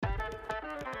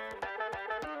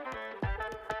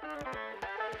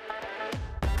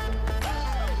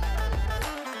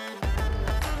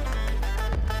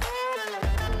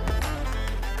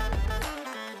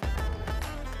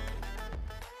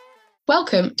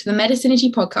Welcome to the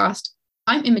Ranasinghe podcast.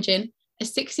 I'm Imogen, a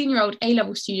 16-year-old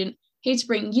A-level student here to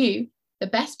bring you the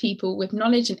best people with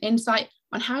knowledge and insight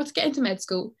on how to get into med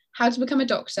school, how to become a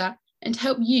doctor, and to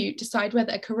help you decide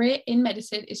whether a career in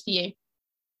medicine is for you.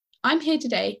 I'm here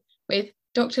today with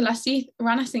Dr. Lasith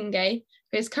Ranasinghe,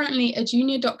 who is currently a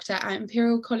junior doctor at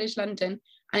Imperial College London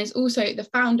and is also the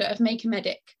founder of Make a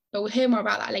Medic, but we'll hear more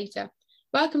about that later.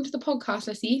 Welcome to the podcast,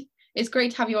 Lasith. It's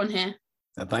great to have you on here.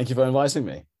 And thank you for inviting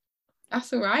me.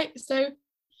 That's all right. So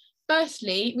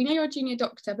firstly, we know you're a junior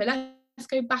doctor, but let's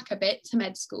go back a bit to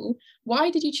med school. Why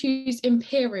did you choose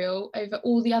Imperial over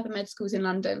all the other med schools in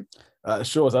London?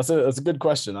 Sure, that's a good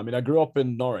question. I mean, I grew up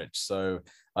in Norwich, so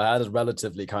I had a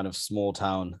relatively kind of small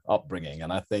town upbringing.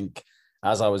 And I think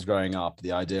as I was growing up,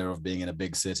 the idea of being in a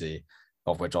big city,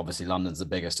 of which obviously London's the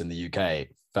biggest in the UK,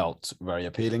 felt very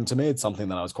appealing to me. It's something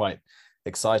that I was quite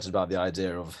excited about, the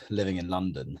idea of living in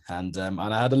London. And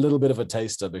I had a little bit of a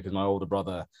taster because my older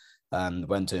brother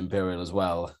went to Imperial as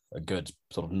well, a good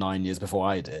sort of 9 years before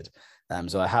I did.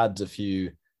 So I had a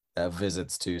few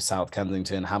visits to South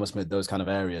Kensington, Hammersmith, those kind of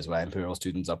areas where Imperial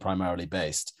students are primarily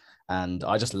based. And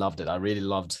I just loved it. I really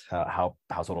loved how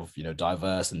sort of,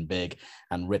 diverse and big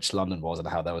and rich London was and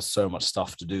how there was so much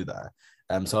stuff to do there.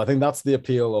 So I think that's the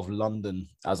appeal of London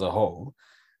as a whole.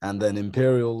 And then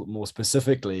Imperial more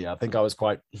specifically, I think I was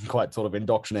quite sort of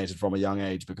indoctrinated from a young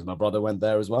age because my brother went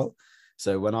there as well.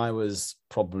 So when I was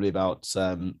probably about,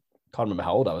 can't remember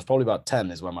how old I was, probably about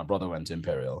 10 is when my brother went to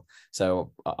Imperial.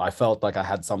 So I felt like I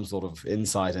had some sort of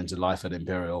insight into life at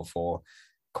Imperial for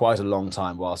quite a long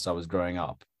time whilst I was growing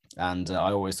up. And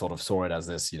I always sort of saw it as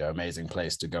this, amazing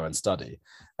place to go and study.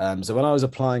 So when I was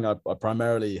applying, I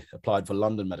primarily applied for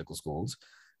London medical schools.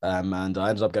 And I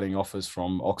ended up getting offers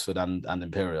from Oxford and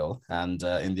Imperial. And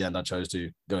in the end, I chose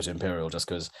to go to Imperial just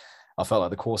because I felt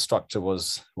like the course structure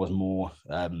was more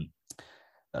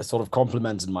sort of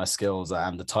complemented my skills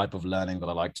and the type of learning that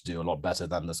I like to do a lot better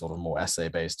than the sort of more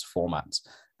essay-based formats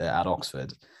at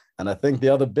Oxford. And I think the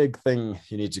other big thing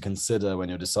you need to consider when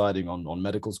you're deciding on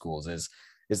medical schools is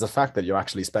the fact that you're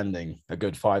actually spending a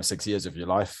good 5-6 years of your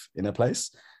life in a place.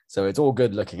 So it's all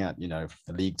good looking at, the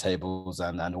league tables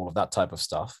and all of that type of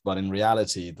stuff. But in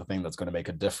reality, the thing that's going to make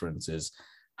a difference is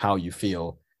how you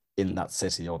feel in that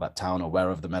city or that town or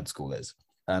wherever the med school is.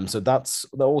 So that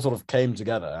all sort of came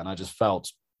together. And I just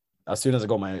felt as soon as I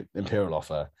got my Imperial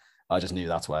offer, I just knew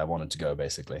that's where I wanted to go,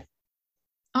 basically.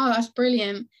 Oh, that's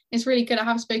brilliant. It's really good. I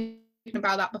have spoken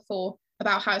about that before,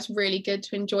 about how it's really good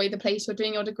to enjoy the place you're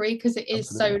doing your degree because it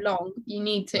is Absolutely. So long. You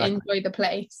need to enjoy the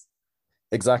place.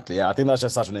 Exactly. Yeah, I think that's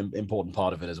just such an important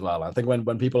part of it as well. I think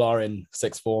when people are in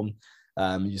sixth form,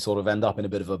 you sort of end up in a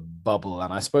bit of a bubble.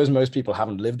 And I suppose most people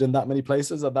haven't lived in that many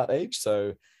places at that age.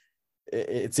 So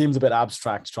it seems a bit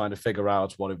abstract trying to figure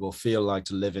out what it will feel like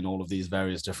to live in all of these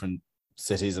various different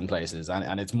cities and places.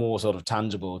 And it's more sort of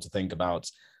tangible to think about,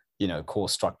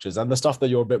 course structures and the stuff that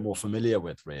you're a bit more familiar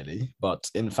with, really. But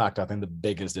in fact, I think the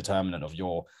biggest determinant of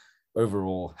your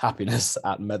overall happiness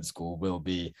at med school will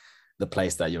be the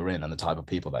place that you're in and the type of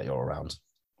people that you're around.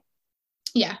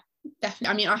 Yeah,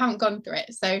 definitely. I mean, I haven't gone through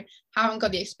it, so I haven't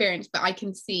got the experience, but I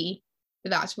can see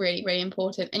that that's really, really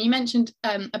important. And you mentioned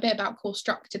a bit about course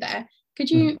structure there.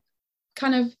 Could you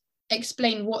kind of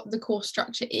explain what the course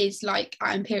structure is like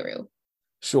at Imperial?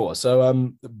 Sure.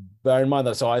 So bear in mind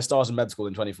that I started med school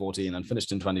in 2014 and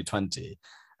finished in 2020.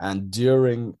 And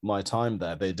during my time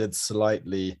there, they did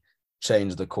slightly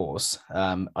change the course.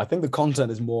 I think the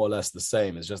content is more or less the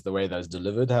same. It's just the way that it's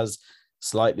delivered has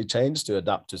slightly changed to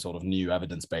adapt to sort of new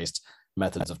evidence-based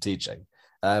methods of teaching.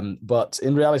 But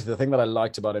in reality, the thing that I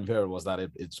liked about Imperial was that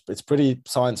it's pretty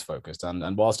science-focused.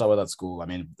 And whilst I was at school, I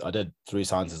mean, I did 3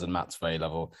 sciences and maths for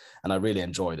A-level, and I really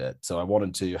enjoyed it. So I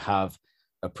wanted to have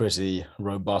a pretty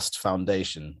robust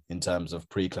foundation in terms of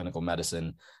preclinical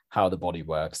medicine, how the body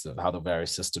works, how the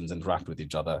various systems interact with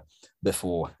each other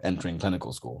before entering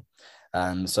clinical school.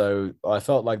 And so I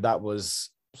felt like that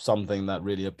was something that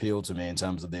really appealed to me in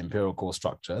terms of the Imperial course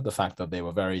structure, the fact that they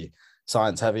were very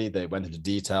science heavy. They went into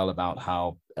detail about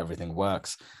how everything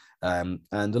works. And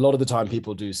a lot of the time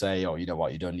people do say, oh, you know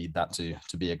what, you don't need that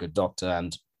to be a good doctor.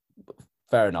 And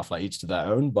fair enough, like each to their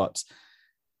own. But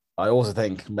I also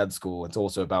think med school, it's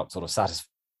also about sort of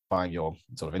satisfying your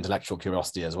sort of intellectual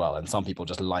curiosity as well. And some people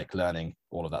just like learning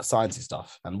all of that sciencey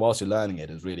stuff. And whilst you're learning it,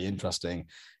 it's really interesting,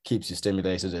 keeps you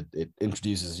stimulated. It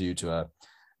introduces you to a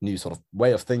new sort of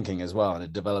way of thinking as well. And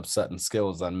it develops certain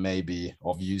skills that may be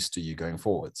of use to you going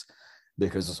forwards.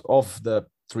 Because of the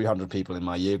 300 people in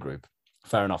my year group,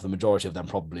 fair enough, the majority of them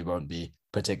probably won't be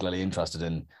particularly interested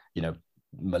in,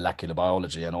 molecular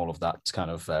biology and all of that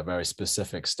kind of very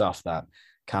specific stuff that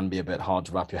can be a bit hard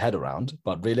to wrap your head around.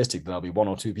 But realistically, there'll be one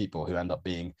or two people who end up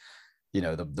being,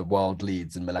 the world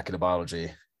leads in molecular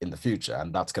biology in the future,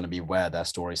 and that's going to be where their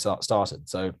story started.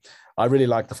 So I really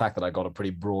like the fact that I got a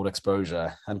pretty broad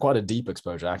exposure, and quite a deep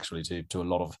exposure actually, to a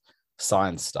lot of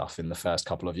science stuff in the first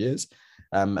couple of years.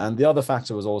 And the other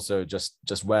factor was also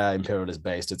just where Imperial is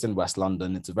based. It's in West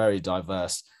London. It's a very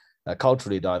diverse,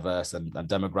 culturally diverse and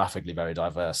demographically very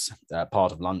diverse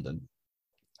part of London.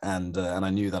 And I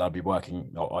knew that I'd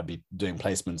be doing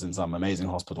placements in some amazing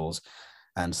hospitals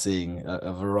and seeing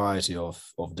a variety of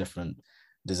different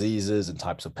diseases and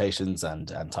types of patients and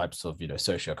types of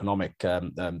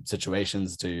socioeconomic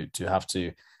situations to have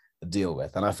to deal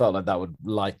with. And I felt like that would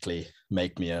likely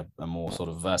make me a more sort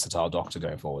of versatile doctor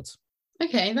going forwards.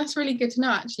 Okay, that's really good to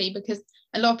know, actually, because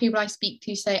a lot of people I speak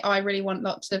to say, I really want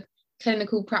lots of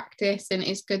clinical practice, and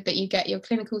it's good that you get your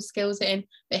clinical skills in,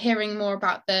 but hearing more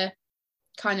about the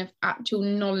kind of actual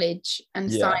knowledge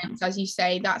and science, as you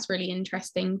say, that's really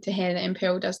interesting to hear that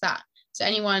Imperial does that. So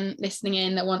anyone listening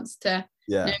in that wants to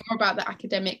know more about the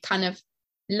academic kind of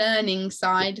learning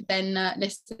side, then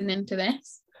listen into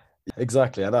this.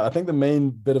 Exactly. And I think the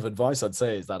main bit of advice I'd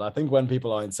say is that I think when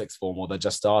people are in sixth form or they're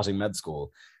just starting med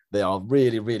school, they are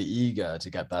really, really eager to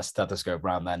get their stethoscope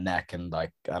around their neck and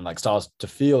start to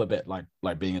feel a bit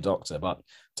like being a doctor. But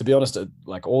to be honest,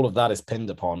 like all of that is pinned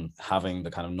upon having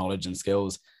the kind of knowledge and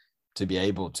skills to be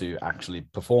able to actually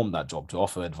perform that job, to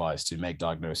offer advice, to make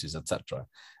diagnoses, etc.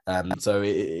 So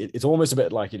it's almost a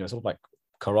bit like, sort of like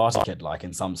Karate Kid, like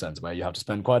in some sense, where you have to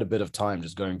spend quite a bit of time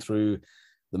just going through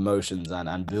the motions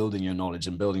and building your knowledge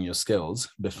and building your skills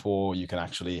before you can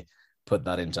actually put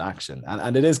that into action.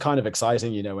 And it is kind of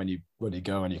exciting, when you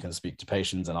go and you can speak to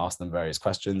patients and ask them various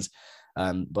questions.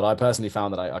 But I personally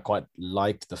found that I quite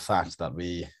liked the fact that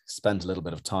we spent a little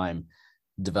bit of time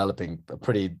developing a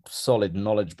pretty solid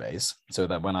knowledge base, so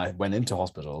that when I went into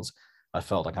hospitals, I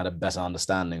felt like I had a better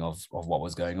understanding of what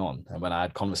was going on. And when I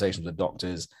had conversations with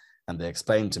doctors and they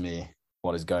explained to me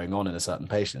what is going on in a certain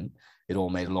patient, it all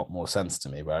made a lot more sense to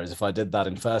me. Whereas if I did that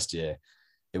in first year,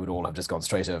 it would all have just gone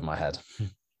straight over my head.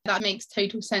 That makes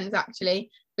total sense,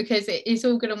 actually, because it is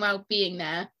all good and well being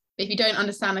there, but if you don't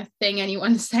understand a thing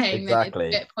anyone's saying, exactly, then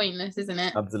it's a bit pointless, isn't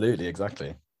it? Absolutely,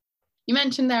 exactly. You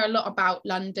mentioned there a lot about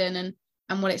London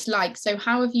and what it's like. So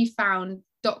how have you found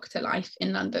doctor life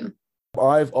in London?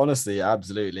 I've honestly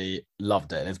absolutely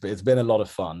loved it. It's been a lot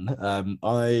of fun.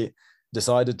 I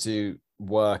decided to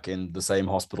work in the same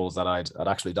hospitals that I'd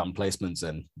actually done placements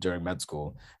in during med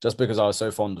school, just because I was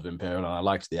so fond of Imperial and I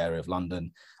liked the area of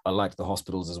London. I liked the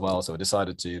hospitals as well, so I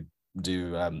decided to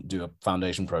do a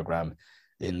foundation program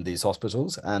in these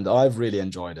hospitals, and I've really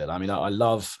enjoyed it. I mean, I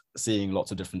love seeing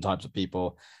lots of different types of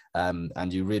people,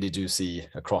 and you really do see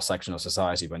a cross section of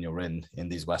society when you're in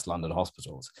these West London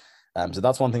hospitals. So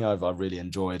that's one thing I've really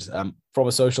enjoyed. From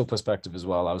a social perspective as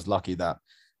well, I was lucky that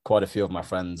quite a few of my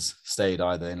friends stayed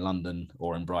either in London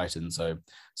or in Brighton, so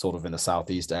sort of in the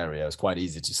southeast area. It was quite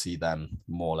easy to see them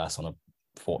more or less on a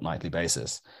fortnightly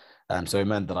basis. So it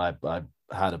meant that I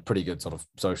had a pretty good sort of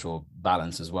social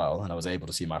balance as well, and I was able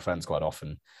to see my friends quite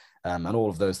often. And all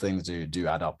of those things do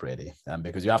add up really,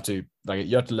 because you have to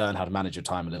learn how to manage your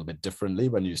time a little bit differently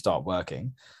when you start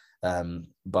working.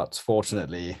 But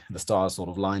fortunately, the stars sort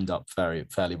of lined up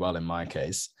fairly well in my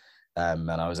case.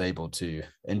 And I was able to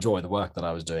enjoy the work that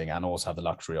I was doing and also have the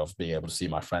luxury of being able to see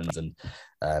my friends and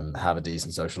have a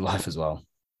decent social life as well.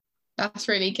 That's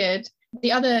really good.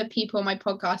 The other people on my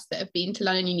podcast that have been to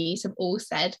London unis have all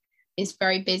said it's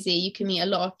very busy. You can meet a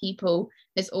lot of people.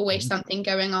 There's always something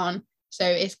going on. So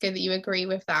it's good that you agree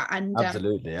with that. And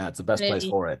absolutely, yeah, it's the best place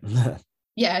for it.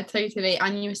 Yeah, totally.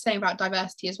 And you were saying about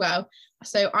diversity as well.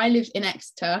 So I live in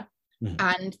Exeter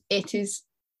and it is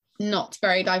not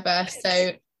very diverse.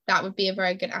 So that would be a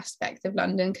very good aspect of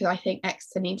London, because I think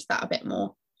Exeter needs that a bit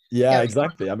more. Yeah,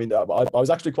 exactly. I mean, I was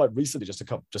actually quite recently, just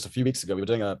a few weeks ago, we were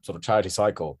doing a sort of charity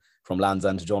cycle from Land's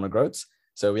End to John O'Groats.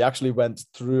 So we actually went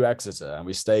through Exeter and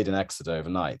we stayed in Exeter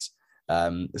overnight.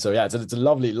 So yeah, it's a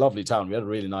lovely, lovely town. We had a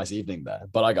really nice evening there.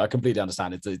 But I completely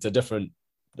understand it's a different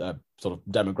sort of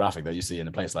demographic that you see in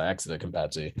a place like Exeter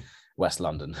compared to West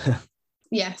London.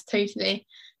 Yes, totally.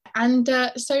 And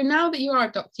so now that you are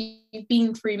a doctor, you've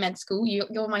been through med school,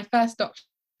 you're my first doctor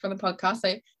for the podcast,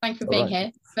 so thanks for being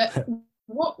here. But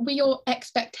what were your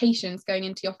expectations going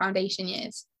into your foundation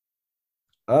years?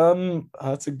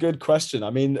 That's a good question. I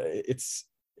mean, it's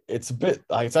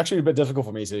actually a bit difficult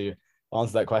for me to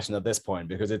answer that question at this point,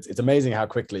 because it's amazing how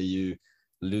quickly you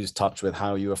lose touch with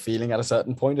how you are feeling at a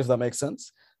certain point, if that makes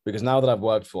sense. Because now that I've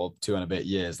worked for 2 and a bit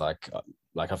years, like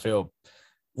I feel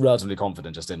relatively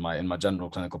confident just in my general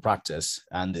clinical practice,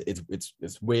 and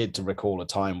it's weird to recall a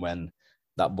time when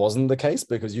that wasn't the case,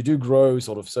 because you do grow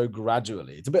sort of so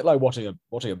gradually. It's a bit like watching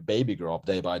a baby grow up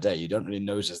day by day. You don't really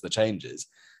notice the changes,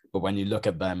 but when you look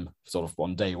at them sort of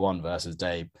on day one versus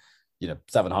day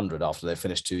 700 after they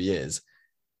finish 2 years,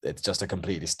 it's just a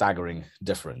completely staggering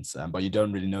difference. But you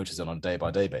don't really notice it on a day by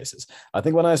day basis. I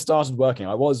think when I started working,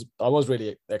 I was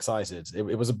really excited.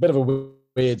 It was a bit of a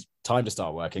weird time to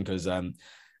start working, because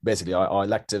basically our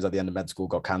electives at the end of med school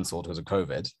got cancelled because of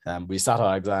COVID. We sat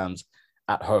our exams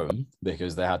at home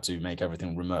because they had to make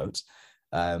everything remote.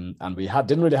 And we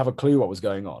didn't really have a clue what was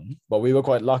going on, but we were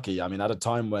quite lucky. I mean, at a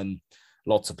time when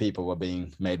lots of people were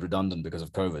being made redundant because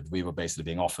of COVID, we were basically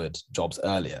being offered jobs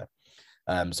earlier.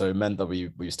 So it meant that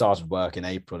we started work in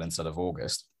April instead of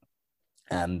August.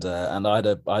 And I had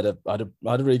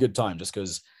a really good time, just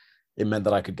because it meant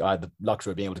that I had the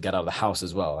luxury of being able to get out of the house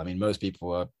as well. I mean, most people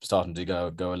were starting to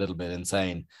go a little bit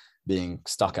insane, being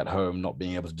stuck at home, not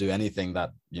being able to do anything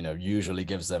that, usually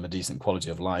gives them a decent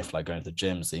quality of life, like going to the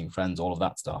gym, seeing friends, all of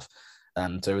that stuff.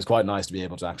 And so it was quite nice to be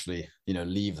able to actually,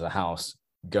 leave the house,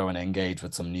 go and engage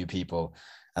with some new people,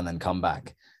 and then come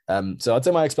back. So I'd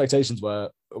say my expectations were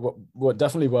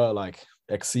definitely like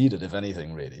exceeded, if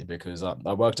anything, really, because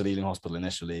I worked at Ealing Hospital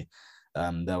initially.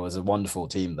 There was a wonderful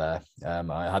team there.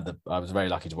 I was very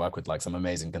lucky to work with like some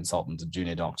amazing consultants and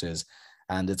junior doctors,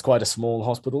 and it's quite a small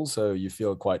hospital, so you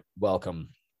feel quite welcome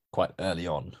quite early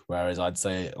on. Whereas I'd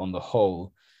say on the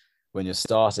whole, when you're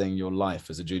starting your life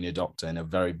as a junior doctor in a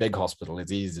very big hospital,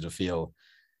 it's easy to feel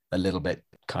a little bit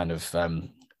kind of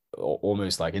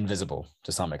almost like invisible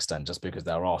to some extent, just because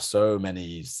there are so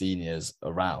many seniors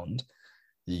around.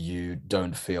 You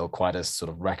don't feel quite as sort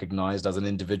of recognized as an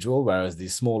individual, whereas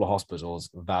these smaller hospitals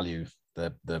value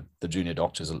the junior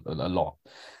doctors a lot.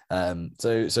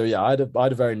 So yeah, I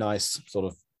had a very nice sort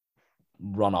of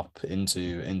run up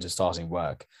into starting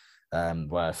work,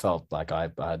 where I felt like I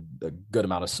had a good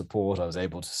amount of support. I was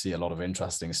able to see a lot of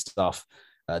interesting stuff,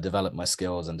 develop my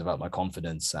skills and develop my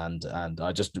confidence, and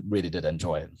I just really did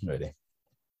enjoy it, really.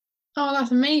 Oh,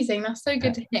 that's amazing. That's so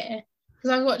good to hear.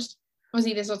 Because I've watched,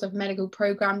 obviously, there's lots of medical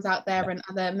programs out there and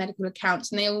other medical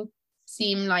accounts, and they all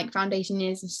seem like foundation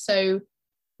years are so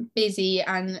busy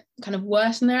and kind of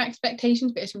worse than their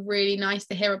expectations, but it's really nice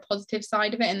to hear a positive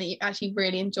side of it, and that you actually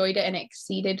really enjoyed it and it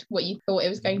exceeded what you thought it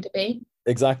was going to be.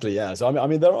 Exactly, yeah. So I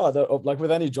mean there are like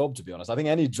with any job, to be honest, I think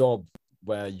any job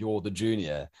where you're the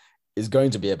junior is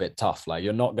going to be a bit tough. Like,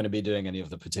 you're not going to be doing any of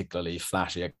the particularly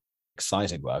flashy,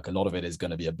 exciting work. A lot of it is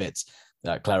going to be a bit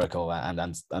clerical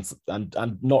and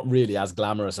not really as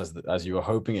glamorous as you were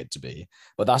hoping it to be.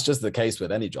 But that's just the case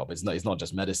with any job. It's not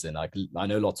just medicine. Like, I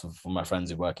know lots of my friends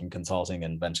who work in consulting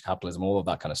and venture capitalism, all of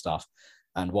that kind of stuff,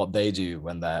 and what they do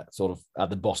when they're sort of at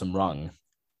the bottom rung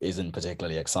isn't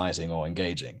particularly exciting or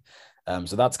engaging.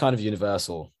 So that's kind of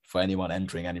universal for anyone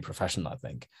entering any profession, I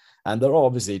think. And there are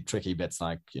obviously tricky bits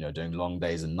like, doing long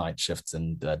days and night shifts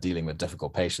and dealing with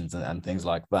difficult patients and things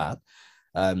like that.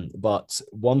 But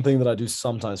one thing that I do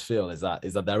sometimes feel is that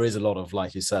there is a lot of,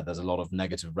 like you said, there's a lot of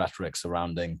negative rhetoric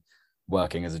surrounding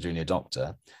working as a junior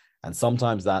doctor. And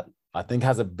sometimes that, I think,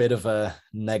 has a bit of a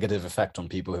negative effect on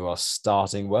people who are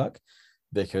starting work,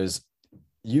 because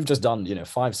you've just done,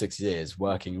 5-6 years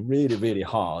working really, really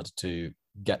hard to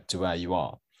get to where you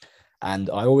are.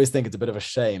 And I always think it's a bit of a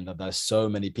shame that there's so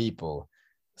many people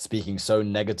speaking so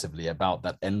negatively about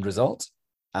that end result.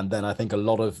 And then I think a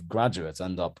lot of graduates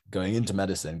end up going into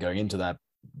medicine, going into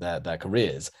their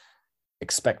careers,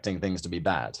 expecting things to be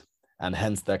bad. And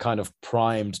hence they're kind of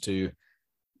primed to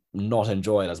not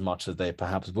enjoy it as much as they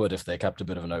perhaps would if they kept a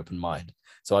bit of an open mind.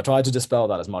 So I try to dispel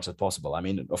that as much as possible. I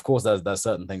mean, of course, there's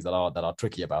certain things that are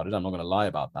tricky about it. I'm not going to lie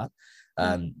about that.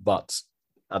 But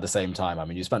at the same time, I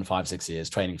mean, you spent 5-6 years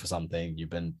training for something. You've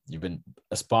been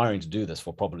aspiring to do this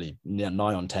for probably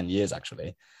nigh on 10 years,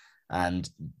 actually. And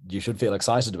you should feel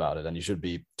excited about it, and you should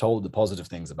be told the positive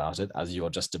things about it as you're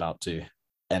just about to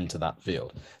enter that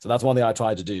field. So that's one thing I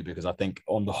try to do, because I think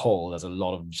on the whole, there's a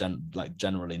lot of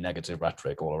generally negative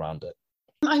rhetoric all around it.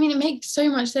 I mean, it makes so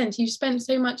much sense. You've spent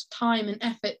so much time and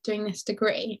effort doing this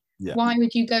degree. Yeah. Why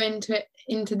would you go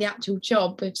into the actual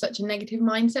job with such a negative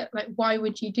mindset? Like, why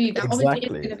would you do that? Exactly.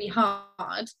 Obviously, it's going to be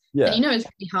hard. Yeah. And it's going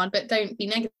to be hard, but don't be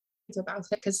negative about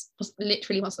it, because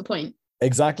literally, what's the point?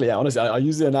 Exactly. Yeah. Honestly, I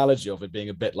use the analogy of it being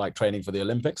a bit like training for the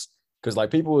Olympics, because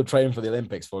like people will train for the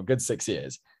Olympics for a good 6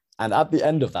 years. And at the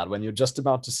end of that, when you're just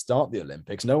about to start the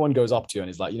Olympics, no one goes up to you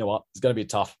and is like, you know what, it's going to be a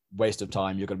tough waste of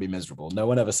time. You're going to be miserable. No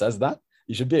one ever says that.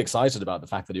 You should be excited about the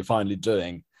fact that you're finally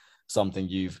doing something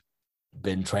you've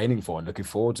been training for and looking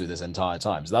forward to this entire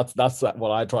time. So that's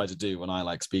what I try to do when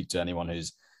I speak to anyone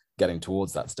who's getting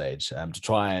towards that stage, to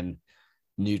try and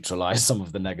neutralize some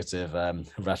of the negative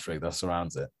rhetoric that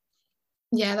surrounds it.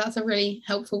 Yeah, that's a really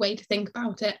helpful way to think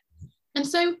about it. And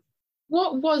so,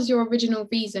 what was your original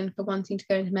reason for wanting to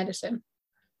go into medicine?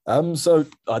 So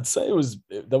I'd say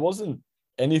there wasn't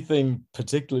anything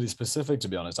particularly specific, to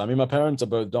be honest. I mean, my parents are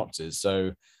both doctors,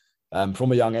 so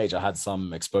from a young age, I had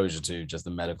some exposure to just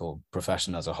the medical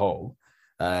profession as a whole.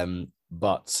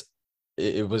 But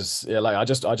it was, yeah, like I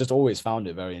just always found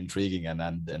it very intriguing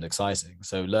and exciting.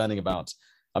 So learning about,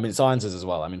 I mean, sciences as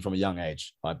well. I mean, from a young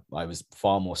age, I was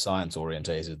far more science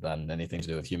orientated than anything to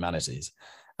do with humanities.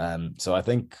 So I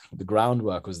think the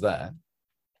groundwork was there.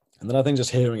 And then I think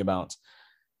just hearing about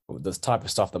this type of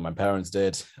stuff that my parents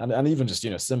did, and even just,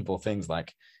 simple things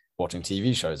like watching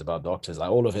TV shows about doctors,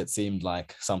 like all of it seemed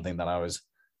like something that I was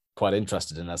quite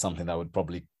interested in, as something that would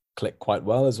probably click quite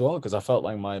well as well, because I felt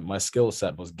like my skill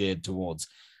set was geared towards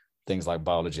things like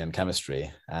biology and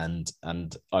chemistry, and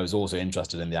I was also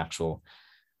interested in the actual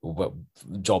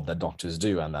job that doctors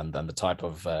do, and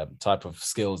the type of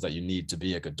skills that you need to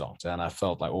be a good doctor. And I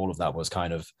felt like all of that was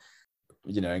kind of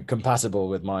compatible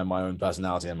with my own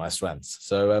personality and my strengths.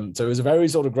 So so it was a very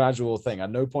sort of gradual thing.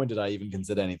 At no point did I even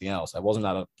consider anything else. I wasn't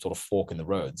at a sort of fork in the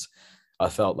roads. I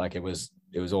felt like it was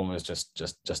almost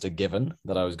just a given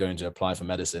that I was going to apply for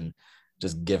medicine,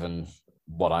 just given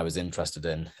what I was interested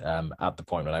in at the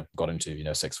point when I got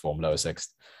into sixth form, lower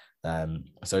sixth.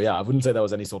 So yeah, I wouldn't say there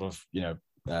was any sort of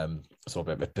sort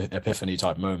of epiphany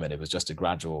type moment. It was just a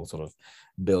gradual sort of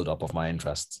build up of my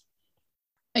interests.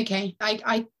 Okay,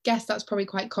 I guess that's probably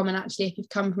quite common actually. If you've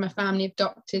come from a family of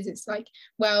doctors, it's like,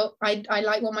 well, I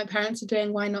like what my parents are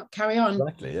doing, why not carry on?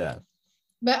 Exactly, yeah.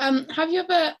 But have you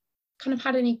ever kind of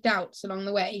had any doubts along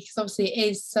the way? Because obviously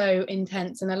it is so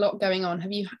intense and a lot going on.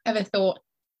 Have you ever thought,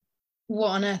 what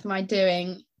on earth am I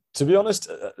doing? To be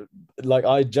honest, like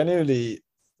I genuinely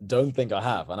don't think I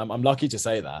have, and I'm lucky to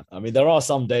say that. I mean, there are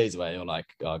some days where you're like,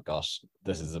 oh gosh,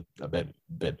 this is a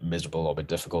bit miserable or a bit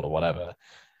difficult or whatever.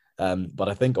 But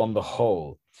I think on the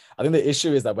whole, I think the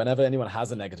issue is that whenever anyone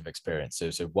has a negative experience,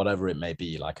 so whatever it may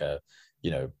be, like a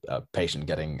patient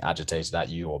getting agitated at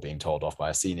you or being told off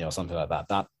by a senior or something like that,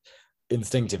 that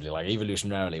instinctively, like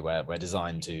evolutionarily, we're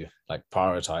designed to like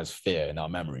prioritize fear in our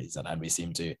memories, and we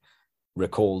seem to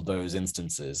recall those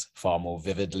instances far more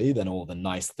vividly than all the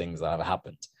nice things that have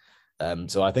happened.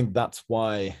 So I think that's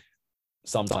why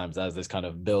sometimes there's this kind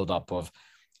of build-up of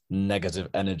negative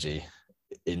energy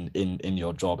in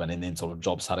your job and in sort of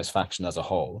job satisfaction as a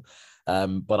whole.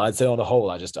 But I'd say on the whole,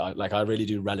 I really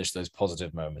do relish those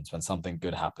positive moments when something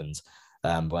good happens.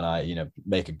 When I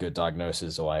make a good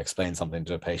diagnosis, or I explain something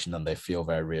to a patient and they feel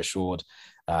very reassured.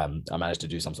 I managed to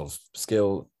do some sort of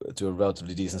skill to a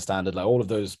relatively decent standard. Like all of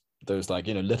those like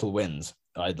little wins,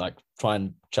 I'd like try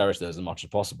and cherish those as much as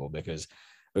possible, because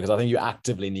I think you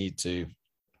actively need to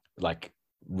like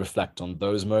reflect on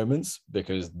those moments,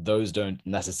 because those don't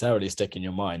necessarily stick in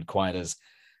your mind quite as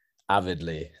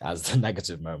avidly as the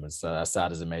negative moments, as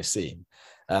sad as it may seem.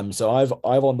 So I've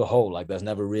on the whole, like there's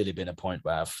never really been a point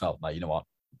where I've felt like, what,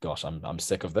 gosh, I'm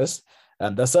sick of this.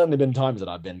 And there's certainly been times that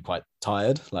I've been quite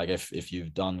tired, like if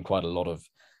you've done quite a lot of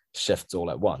shifts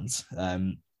all at once.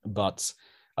 But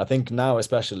I think now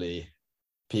especially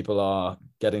people are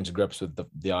getting to grips with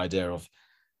the idea of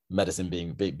medicine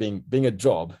being a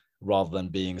job rather than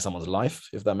being someone's life,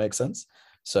 if that makes sense.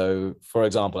 So, for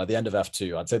example, at the end of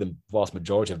F2, I'd say the vast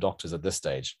majority of doctors at this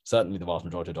stage, certainly the vast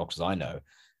majority of doctors I know,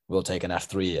 will take an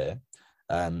F3 year,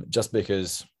 just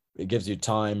because it gives you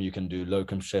time. You can do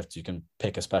locum shifts. You can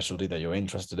pick a specialty that you're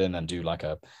interested in and do like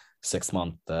a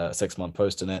 6-month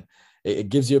post in it. It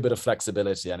gives you a bit of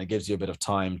flexibility, and it gives you a bit of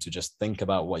time to just think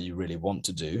about what you really want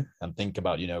to do, and think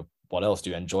about, what else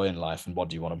do you enjoy in life and what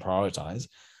do you want to prioritize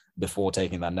before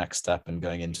taking that next step and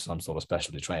going into some sort of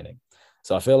specialty training.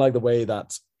 So I feel like the way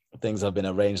that things have been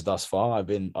arranged thus far, I've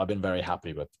been very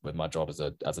happy with my job as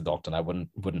a doctor, and I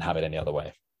wouldn't have it any other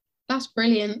way. That's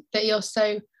brilliant that you're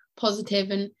so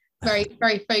positive and very,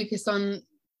 very focusing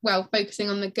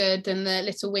on the good and the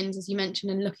little wins, as you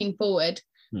mentioned, and looking forward.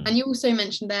 And you also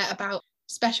mentioned there about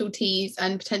specialties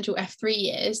and potential F3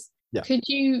 years. Yeah. Could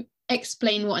you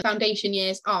explain what foundation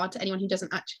years are to anyone who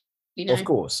doesn't actually know? Of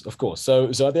course. So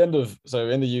at the end of,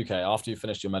 in the UK, after you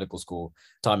finish your medical school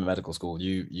time in medical school,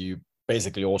 you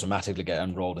basically automatically get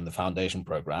enrolled in the foundation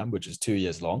program, which is 2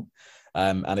 years long.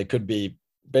 And it could be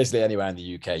basically anywhere in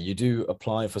the UK. You do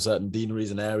apply for certain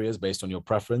deaneries and areas based on your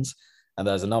preference. And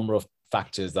there's a number of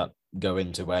factors that go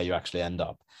into where you actually end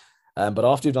up. But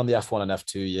after you've done the F1 and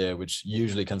F2 year, which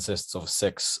usually consists of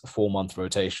 6 4-month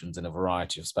rotations in a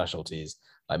variety of specialties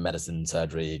like medicine,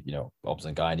 surgery, obs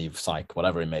and gynae, psych,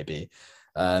 whatever it may be.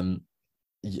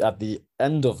 At the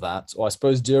end of that, or I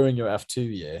suppose during your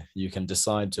F2 year, you can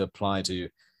decide to apply to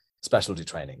specialty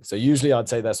training. So usually I'd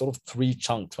say there's sort of three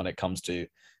chunks when it comes to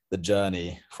the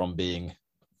journey from being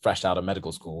fresh out of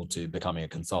medical school to becoming a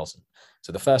consultant.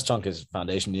 So the first chunk is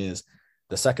foundation years.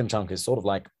 The second chunk is sort of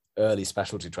like early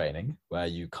specialty training, where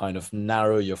you kind of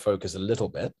narrow your focus a little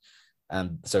bit.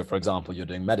 And so, for example, you're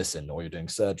doing medicine, or you're doing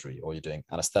surgery, or you're doing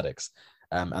anesthetics.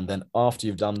 And then after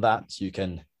you've done that, you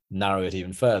can narrow it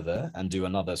even further and do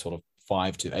another sort of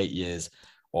 5 to 8 years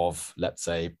of, let's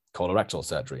say, colorectal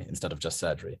surgery instead of just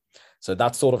surgery. So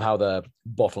that's sort of how the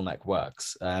bottleneck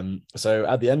works. So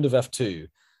at the end of F2,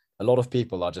 a lot of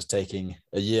people are just taking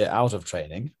a year out of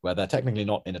training where they're technically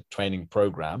not in a training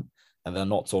program and they're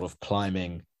not sort of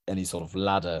climbing any sort of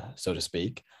ladder, so to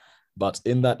speak. But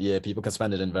in that year, people can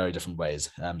spend it in very different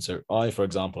ways. So I, for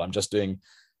example, I'm just doing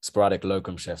sporadic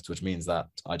locum shifts, which means that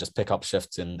I just pick up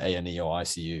shifts in A&E or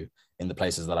ICU in the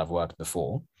places that I've worked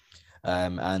before.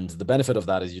 And the benefit of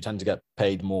that is you tend to get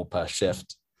paid more per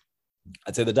shift.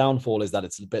 I'd say the downfall is that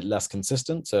it's a bit less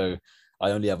consistent. So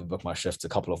I only ever book my shifts a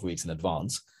couple of weeks in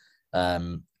advance.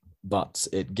 But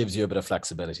it gives you a bit of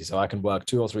flexibility. So I can work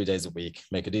 2 or 3 days a week,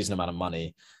 make a decent amount of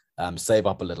money, save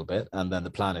up a little bit. And then the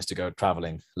plan is to go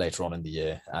traveling later on in the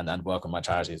year and work on my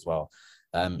charity as well.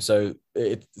 So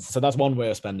that's one way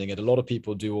of spending it. A lot of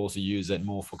people do also use it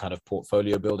more for kind of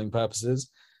portfolio building purposes.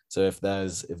 So if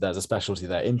there's a specialty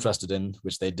they're interested in,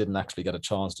 which they didn't actually get a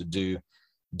chance to do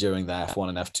during their F1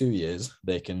 and F2 years,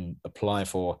 they can apply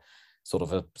for sort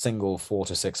of a single 4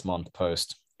 to 6 month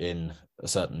post in a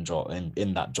certain job,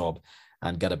 in that job,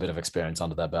 and get a bit of experience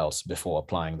under their belts before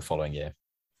applying the following year.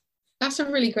 That's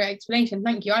a really great explanation.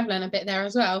 Thank you. I've learned a bit there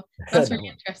as well. That's really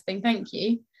interesting. Thank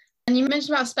you. And you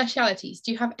mentioned about specialities.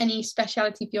 Do you have any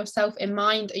speciality for yourself in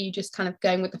mind? Or are you just kind of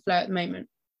going with the flow at the moment?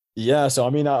 Yeah, so I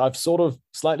mean, I've sort of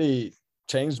slightly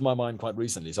changed my mind quite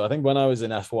recently. So I think when I was in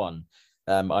F1,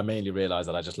 I mainly realized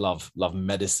that I just love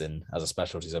medicine as a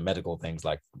specialty. So medical things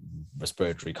like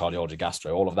respiratory, cardiology,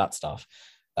 gastro, all of that stuff,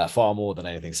 far more than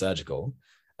anything surgical.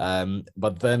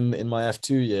 But then in my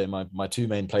F2 year, my two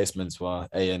main placements were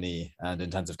A&E and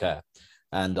intensive care.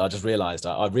 And I just realized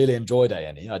I really enjoyed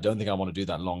A&E. I don't think I want to do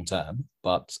that long term,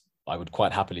 but I would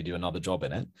quite happily do another job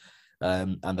in it.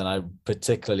 And then I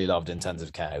particularly loved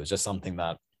intensive care. It was just something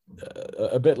that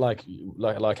a bit like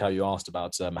how you asked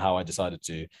about how I decided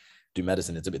to do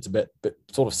medicine. It's a bit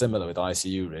sort of similar with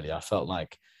ICU, really. I felt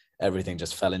like everything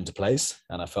just fell into place,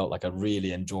 and I felt like I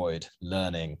really enjoyed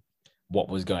learning what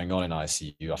was going on in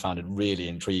ICU. I found it really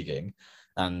intriguing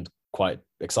and quite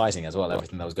exciting as well,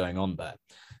 everything that was going on there.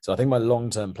 So I think my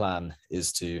long-term plan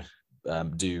is to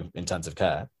do intensive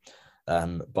care.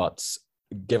 But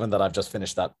given that I've just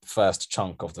finished that first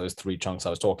chunk of those 3 chunks I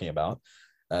was talking about,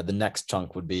 the next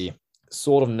chunk would be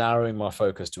sort of narrowing my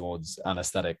focus towards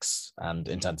anesthetics and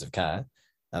intensive care.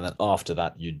 And then after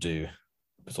that, you do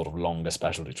sort of longer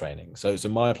specialty training. So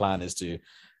my plan is to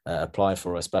apply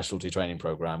for a specialty training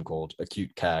program called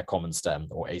Acute Care Common STEM,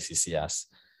 or ACCS,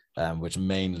 which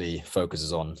mainly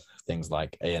focuses on things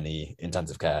like A&E,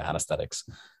 intensive care, anesthetics.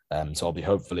 So I'll be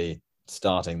hopefully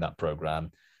starting that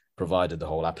program, provided the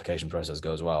whole application process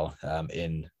goes well,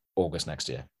 in August next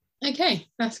year. Okay,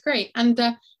 that's great. And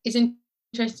it's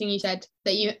interesting you said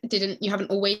that you haven't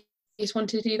always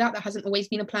wanted to do that. That hasn't always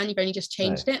been a plan. You've only just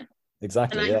changed it.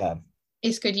 Exactly, yeah.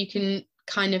 It's good you can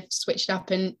kind of switch it up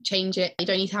and change it. You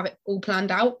don't need to have it all planned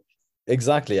out.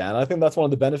 Exactly. And I think that's one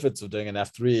of the benefits of doing an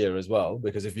F3 year as well,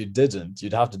 because if you didn't,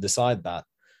 you'd have to decide that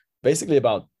basically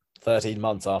about 13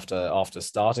 months after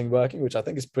starting working, which I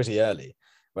think is pretty early.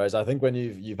 Whereas I think when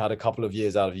you've had a couple of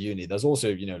years out of uni, there's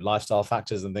also, lifestyle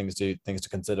factors and things to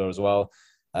consider as well.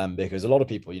 Because a lot of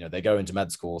people, they go into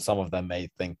med school, some of them may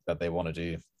think that they want to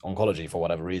do oncology for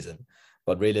whatever reason,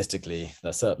 but realistically,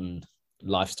 there's certain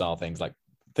lifestyle things, like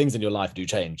things in your life do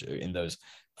change in those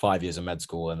 5 years of med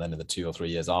school and then in the 2 or 3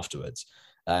 years afterwards.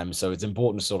 So it's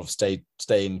important to sort of stay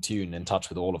in tune, in touch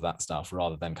with all of that stuff,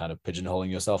 rather than kind of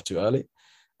pigeonholing yourself too early,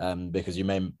 because you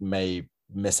may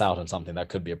miss out on something that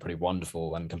could be a pretty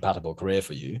wonderful and compatible career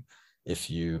for you if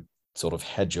you sort of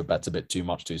hedge your bets a bit too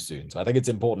much too soon. So I think it's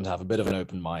important to have a bit of an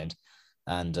open mind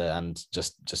and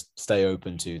just stay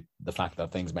open to the fact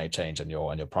that things may change and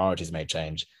your priorities may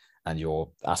change and your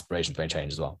aspirations may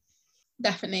change as well.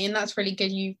 Definitely. And that's really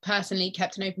good. You personally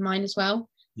kept an open mind as well,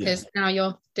 because now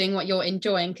you're doing what you're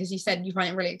enjoying, because you said you find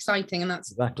it really exciting, and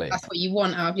that's what you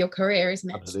want out of your career, isn't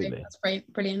it? Absolutely. So that's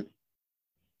great. Brilliant.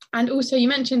 And also you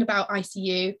mentioned about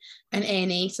ICU and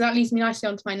A&E. So that leads me nicely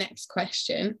on to my next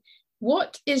question.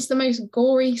 What is the most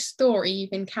gory story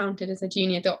you've encountered as a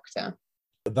junior doctor?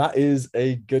 That is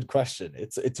a good question.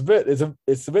 It's a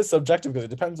bit subjective, because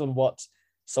it depends on what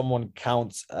someone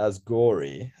counts as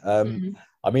gory.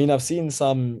 I mean, I've seen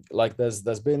some, like there's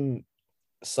been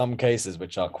some cases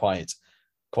which are quite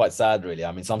sad, really.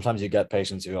 I mean, sometimes you get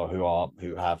patients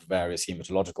who have various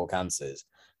hematological cancers,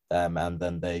 and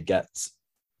then they get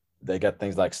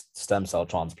things like stem cell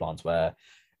transplants where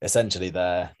essentially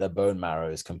their bone marrow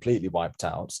is completely wiped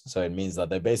out. So it means that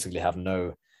they basically have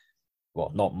not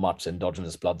much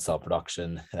endogenous blood cell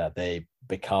production. They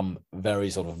become very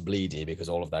sort of bleedy because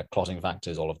all of their clotting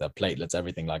factors, all of their platelets,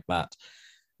 everything like that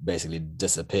basically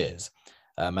disappears.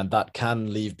 And that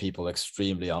can leave people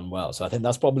extremely unwell. So I think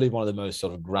that's probably one of the most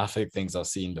sort of graphic things I've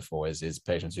seen before is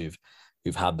patients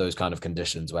who've had those kind of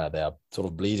conditions where they are sort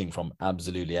of bleeding from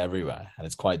absolutely everywhere, and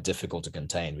it's quite difficult to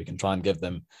contain. We can try and give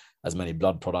them as many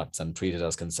blood products and treat it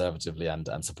as conservatively and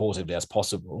supportively as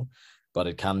possible, but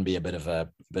it can be a bit of a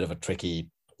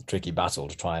tricky battle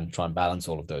to try and balance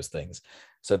all of those things.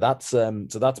 So that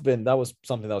was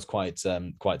something that was quite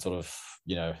sort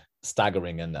of,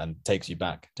 staggering and takes you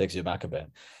back a bit.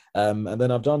 And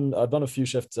then I've done a few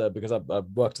shifts because I've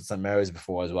worked at St. Mary's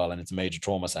before as well, and it's a major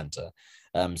trauma center.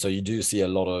 So you do see a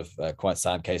lot of quite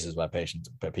sad cases where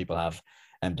people have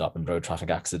ended up in road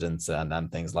traffic accidents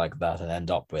and things like that, and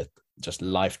end up with just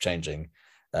life-changing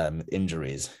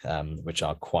injuries, which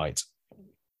are quite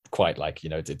like,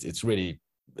 it's really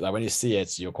like when you see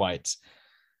it, you're quite,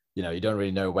 you don't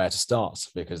really know where to start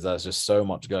because there's just so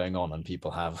much going on, and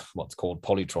people have what's called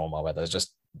polytrauma, where there's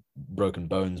just broken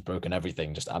bones, broken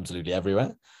everything, just absolutely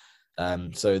everywhere.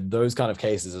 So those kind of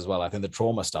cases as well, I think the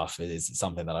trauma stuff is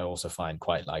something that I also find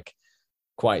quite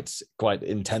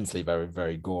intensely very,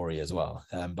 very gory as well.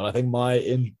 But I think my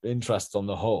interests on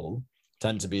the whole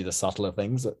tend to be the subtler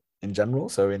things in general.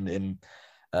 So in the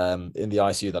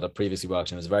ICU that I previously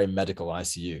worked in, it was a very medical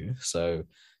ICU. So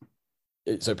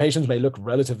patients may look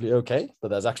relatively okay, but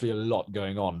there's actually a lot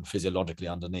going on physiologically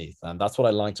underneath. And that's what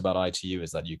I liked about ITU, is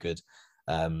that you could,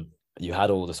 you had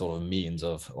all the sort of means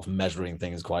of measuring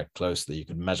things quite closely. You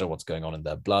could measure what's going on in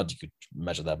their blood. You could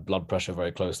measure their blood pressure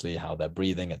very closely, how they're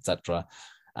breathing, etc.,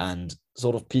 and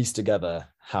sort of piece together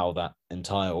how that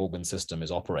entire organ system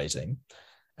is operating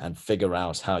and figure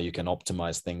out how you can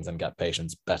optimize things and get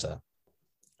patients better.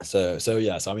 So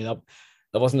I mean,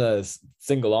 there wasn't a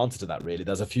single answer to that, really.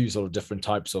 There's a few sort of different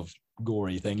types of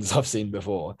gory things I've seen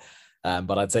before,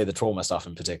 but I'd say the trauma stuff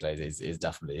in particular is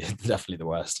definitely the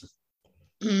worst.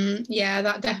 Yeah,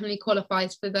 that definitely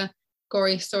qualifies for the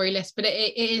gory story list, but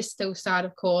it is still sad,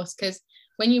 of course, because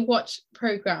when you watch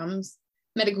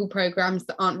medical programs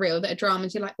that aren't real, that are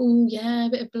dramas, you're like, oh yeah, a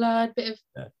bit of blood, bit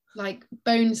of like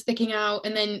bones sticking out,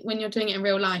 and then when you're doing it in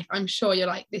real life, I'm sure you're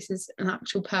like, this is an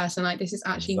actual person, like this is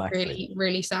actually really,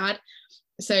 really sad.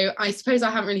 So I suppose I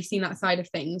haven't really seen that side of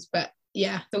things, but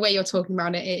yeah, the way you're talking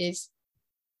about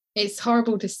it's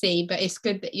horrible to see, but it's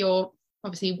good that you're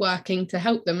obviously working to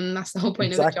help them, and that's the whole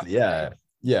point of the job.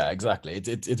 Yeah, exactly.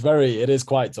 It is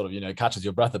quite sort of, it catches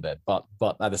your breath a bit, but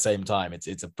at the same time,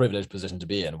 it's a privileged position to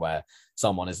be in, where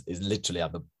someone is literally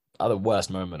at the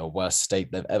worst moment or worst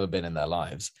state they've ever been in their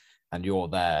lives, and you're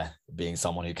there being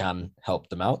someone who can help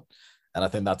them out. And I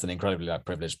think that's an incredibly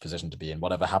privileged position to be in.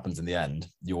 Whatever happens in the end,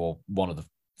 you're one of the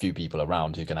few people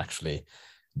around who can actually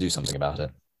do something about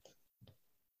it.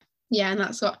 Yeah, and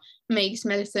that's what makes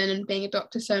medicine and being a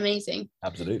doctor so amazing.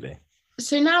 Absolutely.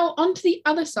 So now on to the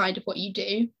other side of what you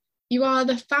do. You are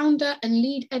the founder and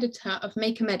lead editor of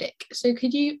Make a Medic. So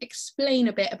could you explain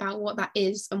a bit about what that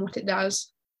is and what it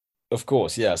does? Of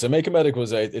course, yeah. So Make a Medic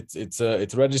it's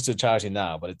a registered charity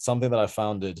now, but it's something that I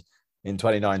founded in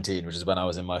 2019, which is when I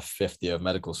was in my 5th year of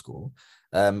medical school.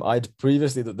 I'd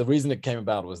previously, the reason it came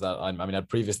about was that I'd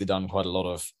previously done quite a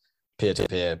lot of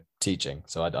peer-to-peer teaching.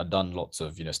 So I'd done lots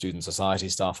of, student society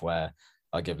stuff where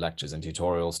I give lectures and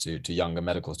tutorials to younger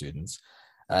medical students.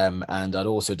 And I'd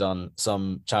also done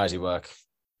some charity work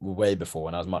way before,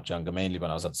 when I was much younger, mainly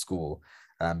when I was at school,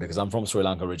 because I'm from Sri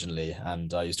Lanka originally,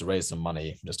 and I used to raise some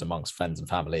money just amongst friends and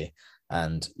family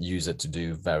and use it to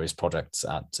do various projects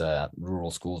at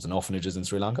rural schools and orphanages in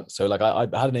Sri Lanka. So like I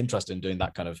had an interest in doing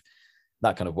that kind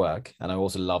of work, and I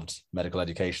also loved medical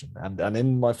education. And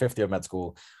in my 5th year of med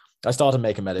school, I started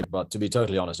Make a Medic, but to be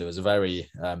totally honest, it was a very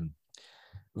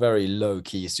very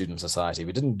low-key student society.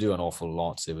 We didn't do an awful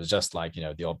lot. It was just like,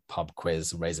 the odd pub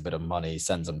quiz, raise a bit of money,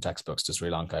 send some textbooks to Sri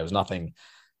Lanka. It was nothing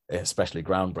especially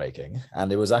groundbreaking.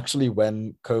 And it was actually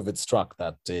when COVID struck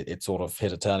that it sort of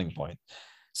hit a turning point.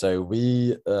 So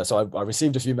I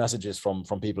received a few messages from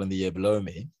people in the year below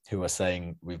me who were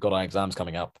saying, we've got our exams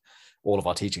coming up, all of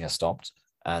our teaching has stopped,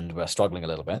 and we're struggling a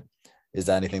little bit. Is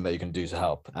there anything that you can do to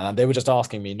help? And they were just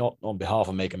asking me, not on behalf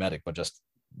of Make a Medic, but just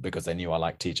because they knew I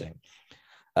liked teaching.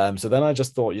 So then I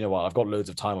just thought, I've got loads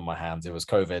of time on my hands. It was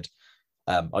COVID.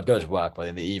 I'd go to work, but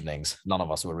in the evenings, none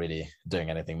of us were really doing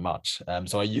anything much.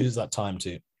 So I used that time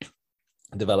to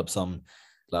develop some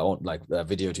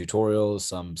video tutorials,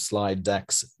 some slide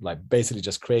decks, like basically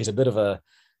just create a bit of a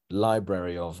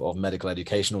library of medical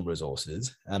educational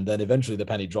resources. And then eventually the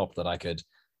penny dropped that I could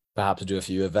perhaps do a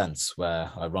few events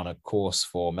where I run a course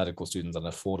for medical students at an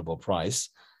affordable price,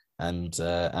 and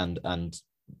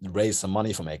raise some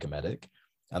money for Make a Medic,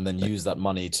 and then use that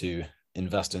money to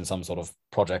invest in some sort of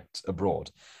project abroad.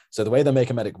 So the way that Make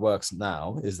a Medic works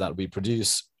now is that we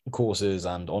produce courses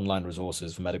and online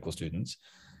resources for medical students,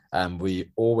 and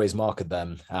we always market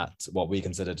them at what we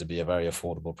consider to be a very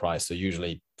affordable price. So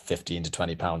usually 15 to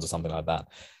 20 pounds or something like that.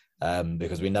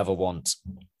 Because we never want,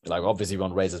 like, obviously we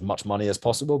want to raise as much money as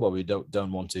possible, but we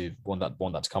don't want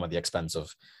that to come at the expense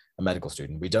of a medical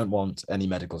student. We don't want any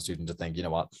medical student to think, you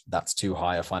know what, that's too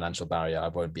high a financial barrier, I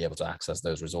won't be able to access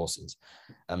those resources.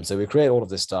 So we create all of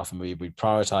this stuff, and we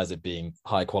prioritize it being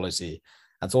high quality.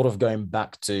 And sort of going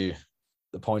back to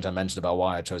the point I mentioned about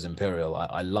why I chose Imperial,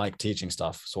 I like teaching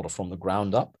stuff sort of from the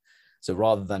ground up. So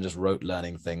rather than just rote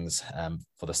learning things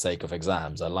for the sake of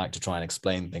exams, I like to try and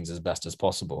explain things as best as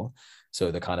possible.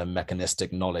 So the kind of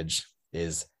mechanistic knowledge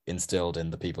is instilled in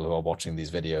the people who are watching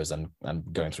these videos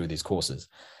and going through these courses.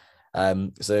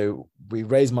 So we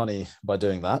raise money by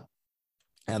doing that.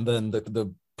 And then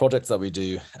the projects that we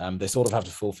do, they sort of have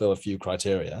to fulfill a few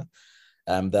criteria.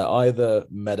 They're either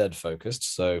med-ed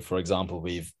focused. So for example,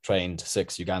 we've trained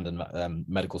 6 Ugandan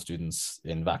medical students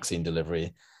in vaccine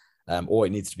delivery, or it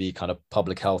needs to be kind of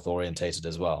public health orientated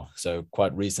as well. So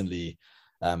quite recently,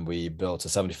 we built a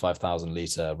 75,000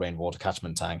 litre rainwater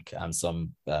catchment tank and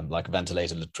some like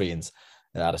ventilated latrines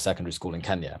at a secondary school in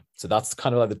Kenya. So that's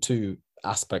kind of like the two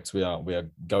aspects we are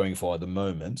going for at the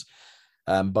moment.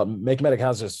 But Make Medic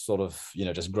has just sort of,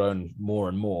 just grown more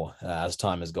and more as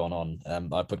time has gone on.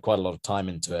 I put quite a lot of time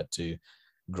into it to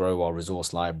grow our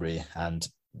resource library and,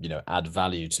 add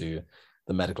value to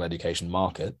the medical education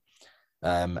market.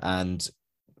 And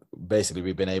basically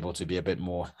we've been able to be a bit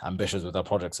more ambitious with our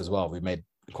projects as well. We've made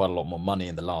quite a lot more money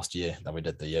in the last year than we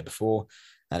did the year before.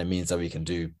 And it means that we can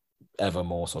do ever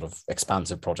more sort of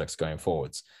expansive projects going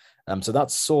forwards. So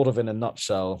that's sort of in a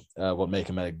nutshell what Make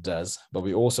a Medic does. But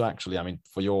we also actually,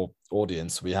 for your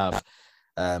audience, we have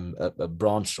a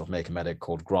branch of Make a Medic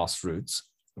called Grassroots,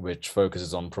 which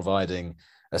focuses on providing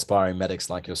aspiring medics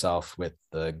like yourself with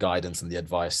the guidance and the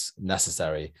advice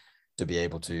necessary to be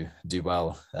able to do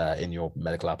well in your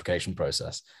medical application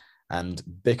process. And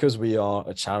because we are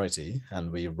a charity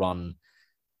and we run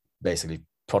basically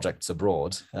projects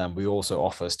abroad, we also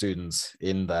offer students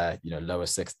in their lower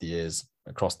 6th years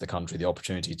across the country the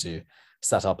opportunity to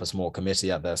set up a small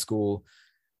committee at their school,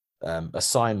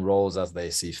 assign roles as they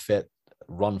see fit,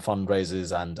 run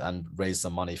fundraisers and raise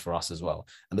some money for us as well.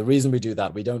 And the reason we do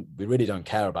that, we really don't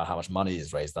care about how much money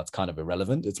is raised. That's kind of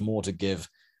irrelevant. It's more to give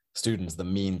students the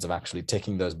means of actually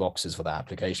ticking those boxes for their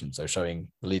application. So showing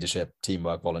leadership,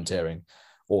 teamwork, volunteering,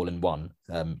 all in one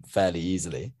fairly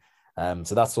easily.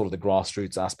 So that's sort of the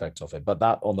grassroots aspect of it. But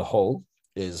that on the whole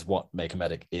is what Make a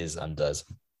Medic is and does.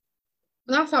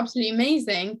 That's absolutely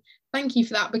amazing. Thank you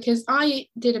for that, because I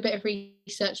did a bit of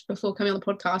research before coming on the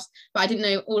podcast, but I didn't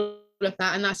know all of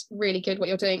that. And that's really good what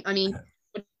you're doing. What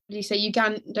did you say?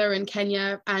 Uganda and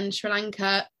Kenya and Sri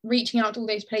Lanka, reaching out to all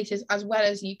those places, as well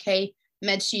as UK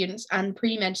med students and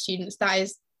pre-med students.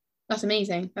 That's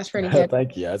amazing. That's really good.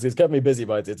 Thank you. It's kept me busy,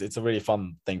 but it's a really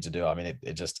fun thing to do.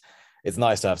 It's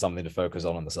nice to have something to focus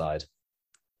on the side.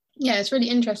 Yeah, it's really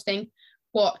interesting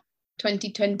what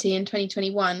 2020 and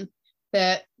 2021,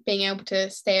 that being able to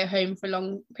stay at home for a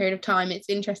long period of time, it's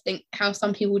interesting how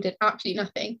some people did absolutely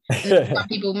nothing and some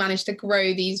people managed to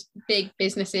grow these big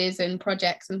businesses and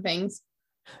projects and things.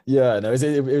 Yeah, no,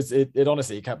 it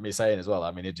honestly kept me sane as well.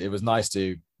 It was nice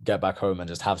to get back home and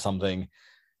just have something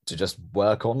to just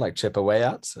work on, like chip away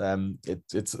at.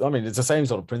 It's the same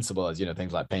sort of principle as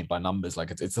things like paint by numbers.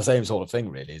 Like it's the same sort of thing,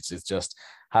 really. It's just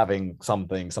having some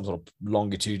sort of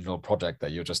longitudinal project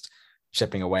that you're just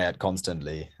chipping away at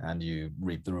constantly, and you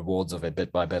reap the rewards of it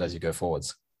bit by bit as you go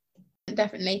forwards.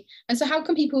 Definitely. And so how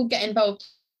can people get involved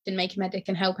in Make a Medic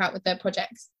and help out with their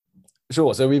projects?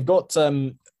 Sure. So we've got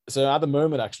so at the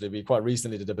moment, actually, we quite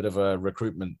recently did a bit of a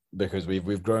recruitment because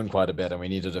we've grown quite a bit and we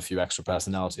needed a few extra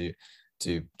personnel to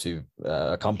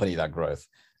accompany that growth.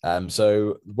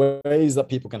 So ways that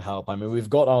people can help. We've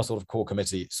got our sort of core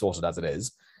committee sorted as it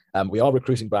is. We are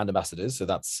recruiting brand ambassadors. So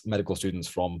that's medical students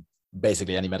from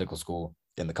basically any medical school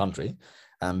in the country,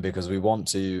 because we want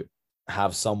to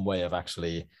have some way of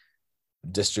actually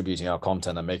distributing our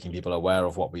content and making people aware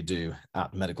of what we do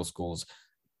at medical schools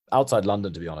outside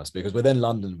London, to be honest, because within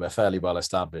London, we're fairly well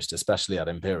established, especially at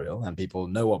Imperial, and people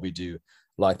know what we do,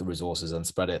 like the resources, and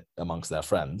spread it amongst their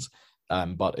friends.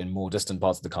 But in more distant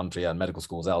parts of the country and medical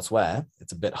schools elsewhere,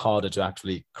 it's a bit harder to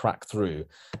actually crack through.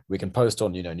 We can post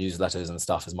on, newsletters and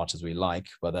stuff as much as we like,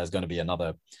 but there's going to be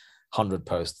another 100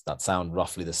 posts that sound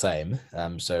roughly the same.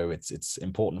 So it's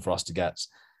important for us to get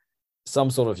some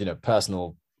sort of,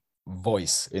 personal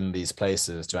voice in these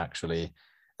places to actually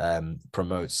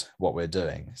promote what we're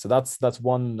doing. So that's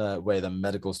one way that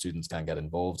medical students can get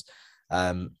involved.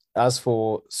 As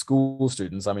for school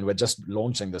students, I mean, we're just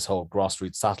launching this whole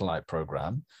grassroots satellite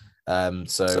program.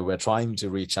 So we're trying to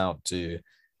reach out to,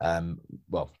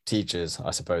 teachers,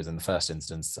 I suppose, in the first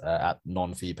instance, at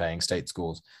non-fee paying state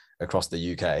schools across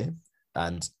the UK,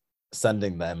 and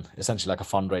sending them essentially like a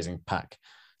fundraising pack.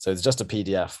 So it's just a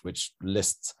PDF which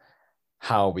lists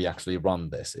how we actually run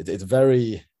this. It's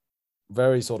very,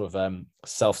 very sort of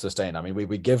self-sustained. I mean,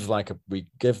 we give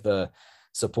the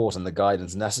support and the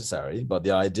guidance necessary, but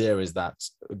the idea is that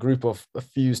a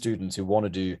few students who want to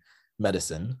do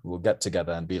medicine will get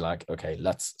together and be like, okay,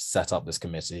 let's set up this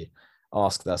committee,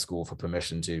 ask their school for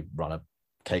permission to run a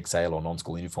cake sale or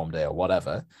non-school uniform day or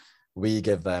whatever. We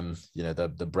give them,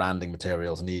 the branding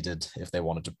materials needed if they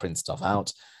wanted to print stuff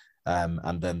out.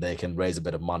 And then they can raise a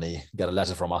bit of money, get a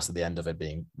letter from us at the end of it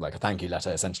being like a thank you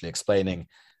letter, essentially explaining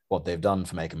what they've done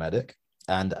for Make a Medic.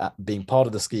 And being part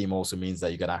of the scheme also means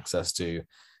that you get access to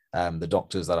the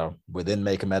doctors that are within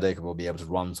Make a Medic. Will be able to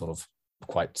run sort of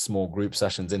quite small group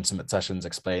sessions, intimate sessions,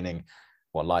 explaining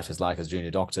what life is like as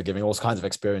junior doctor, giving all kinds of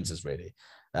experiences, really.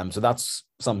 So that's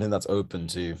something that's open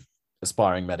to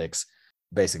aspiring medics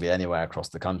basically anywhere across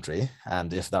the country.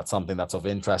 And if that's something that's of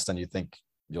interest and you think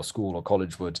your school or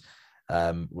college would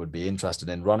be interested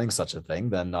in running such a thing,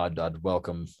 then I'd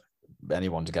welcome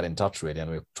anyone to get in touch, really, and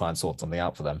we'll try and sort something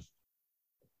out for them.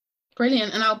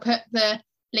 Brilliant. And I'll put the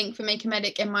link for Make a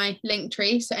Medic in my link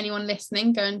tree, so anyone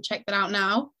listening, go and check that out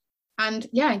now. And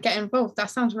yeah, get involved. That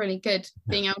sounds really good,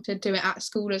 being able to do it at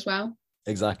school as well.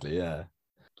 Exactly, yeah.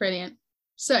 Brilliant.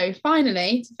 So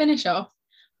finally, to finish off,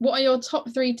 what are your top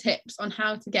 3 tips on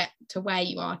how to get to where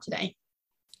you are today?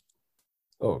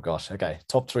 Oh gosh, okay.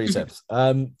 Top 3 tips.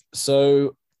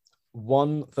 So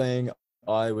one thing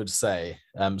I would say,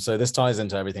 so this ties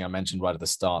into everything I mentioned right at the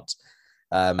start,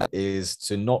 is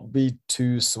to not be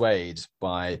too swayed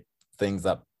by things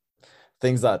that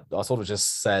are sort of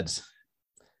just said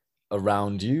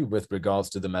around you with regards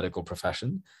to the medical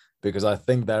profession, because I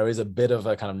think there is a bit of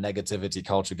a kind of negativity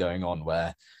culture going on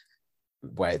where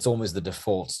it's almost the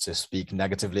default to speak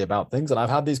negatively about things. And I've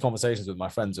had these conversations with my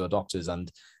friends who are doctors,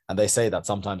 and they say that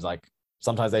sometimes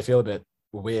they feel a bit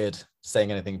weird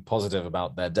saying anything positive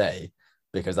about their day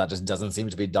because that just doesn't seem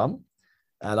to be done.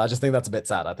 And I just think that's a bit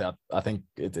sad. I think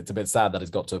it's a bit sad that it's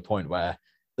got to a point where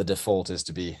the default is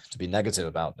to be negative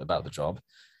about the job,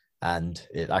 and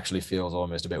it actually feels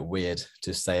almost a bit weird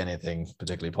to say anything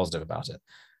particularly positive about it.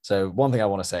 So one thing I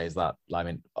want to say is that, I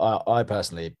mean, I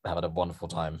personally have had a wonderful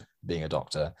time being a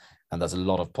doctor, and there's a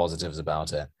lot of positives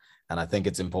about it. And I think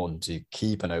it's important to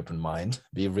keep an open mind,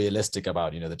 be realistic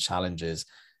about, the challenges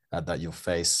that you'll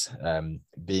face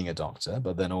being a doctor,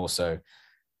 but then also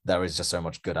there is just so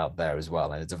much good out there as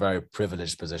well. And it's a very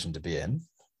privileged position to be in.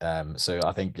 So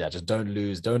I think, just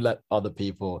don't let other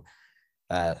people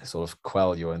sort of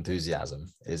quell your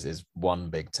enthusiasm is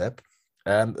one big tip.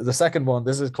 The second one,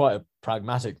 this is quite a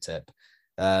pragmatic tip,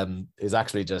 is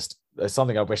actually just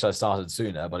something I wish I started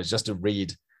sooner, but it's just to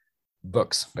read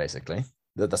books, basically.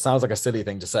 That sounds like a silly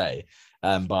thing to say,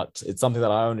 but it's something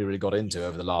that I only really got into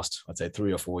over the last, I'd say,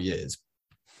 3 or 4 years.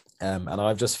 And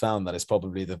I've just found that it's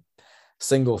probably the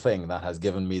single thing that has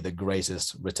given me the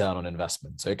greatest return on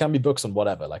investment. So it can be books on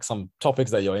whatever, like some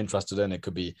topics that you're interested in. It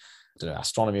could be,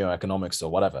 astronomy or economics or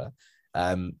whatever.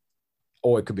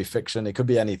 Or it could be fiction. It could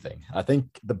be anything. I think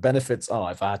the benefits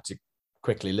are, if I had to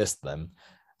quickly list them,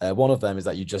 one of them is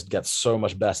that you just get so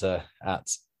much better at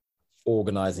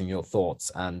organizing your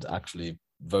thoughts and actually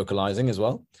vocalizing as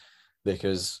well,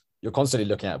 because you're constantly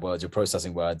looking at words, you're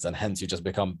processing words, and hence you just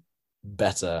become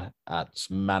better at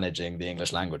managing the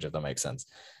English language, if that makes sense.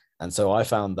 And so I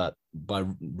found that by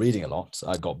reading a lot,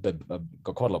 I got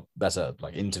quite a lot better at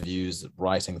like interviews,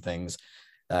 writing things,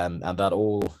 and that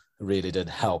all really did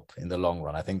help in the long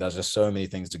run. I think there's just so many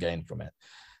things to gain from it.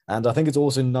 And I think it's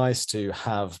also nice to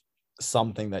have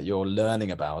something that you're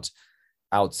learning about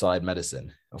outside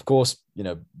medicine. Of course,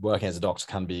 working as a doctor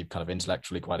can be kind of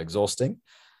intellectually quite exhausting,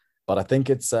 but I think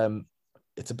it's almost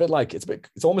a bit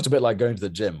like going to the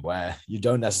gym, where you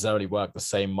don't necessarily work the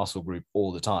same muscle group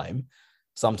all the time.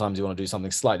 Sometimes you want to do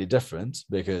something slightly different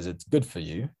because it's good for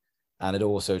you. and it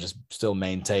also just still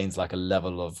maintains like a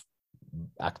level of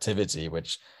activity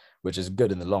which is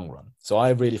good in the long run. So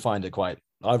I really find it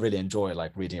I really enjoy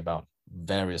like reading about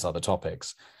various other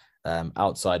topics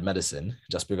outside medicine,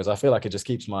 just because I feel like it just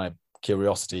keeps my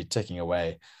curiosity ticking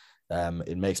away.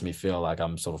 It makes me feel like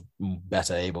I'm sort of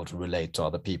better able to relate to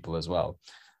other people as well.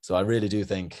 So I really do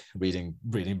think reading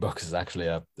books is actually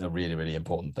a really, really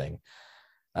important thing.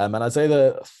 And I'd say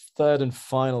the third and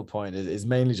final point is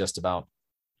mainly just about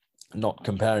not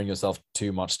comparing yourself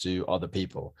too much to other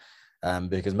people,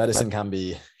 because medicine can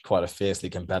be quite a fiercely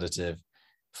competitive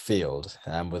field,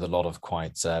 with a lot of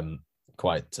quite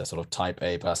sort of type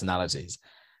A personalities,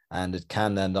 and it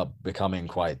can end up becoming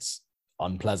quite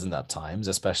unpleasant at times,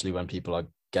 especially when people are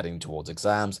getting towards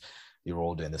exams. You're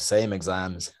all doing the same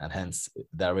exams, and hence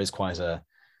there is quite a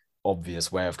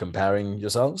obvious way of comparing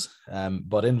yourselves.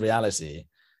 But in reality,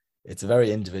 it's a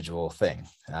very individual thing.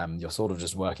 You're sort of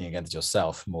just working against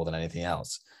yourself more than anything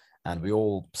else. And we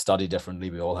all study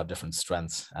differently. We all have different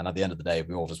strengths. And at the end of the day,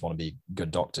 we all just want to be good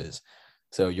doctors.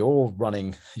 So you're all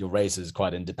running your races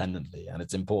quite independently. And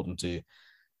it's important to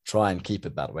try and keep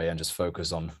it that way and just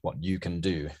focus on what you can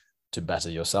do to better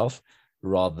yourself,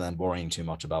 rather than worrying too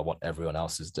much about what everyone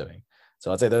else is doing.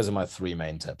 So I'd say those are my 3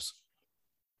 main tips.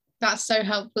 That's so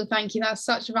helpful. Thank you. That's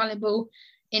such valuable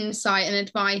insight and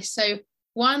advice. So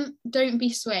 1, don't be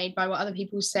swayed by what other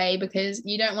people say, because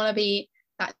you don't want to be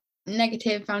that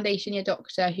negative foundation year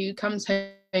doctor who comes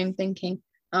home thinking,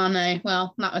 oh no,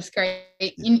 well, that was great.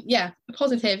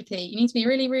 Positivity. You need to be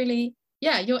really, really,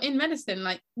 you're in medicine,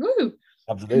 like, woo.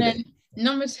 Absolutely. And then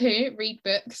number 2, read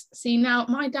books. See, now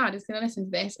my dad is going to listen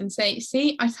to this and say,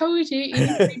 see, I told you, you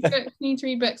need to read books, you need to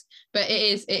read books. But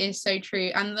it is so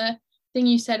true. And the thing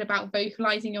you said about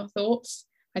vocalizing your thoughts,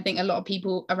 I think a lot of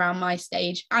people around my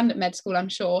stage and at med school, I'm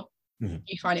sure,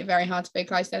 you find it very hard to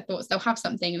vocalize their thoughts. They'll have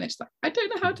something and they're just like, I don't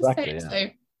know how to say it. So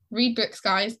read books,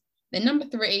 guys. Then number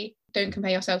 3, don't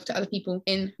compare yourself to other people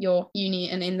in your uni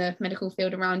and in the medical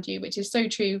field around you, which is so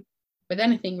true with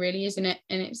anything really, isn't it?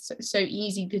 And it's so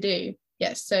easy to do,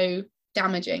 yet so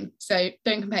damaging. So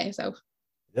don't compare yourself.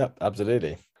 Yep,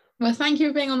 absolutely. Well, thank you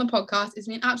for being on the podcast. It's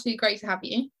been absolutely great to have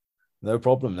you. No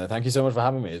problem. No, thank you so much for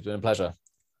having me. It's been a pleasure.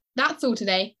 That's all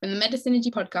today from the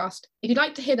Medisynergy podcast. If you'd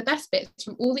like to hear the best bits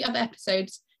from all the other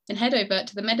episodes, then head over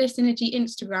to the Medisynergy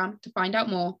Instagram to find out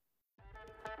more.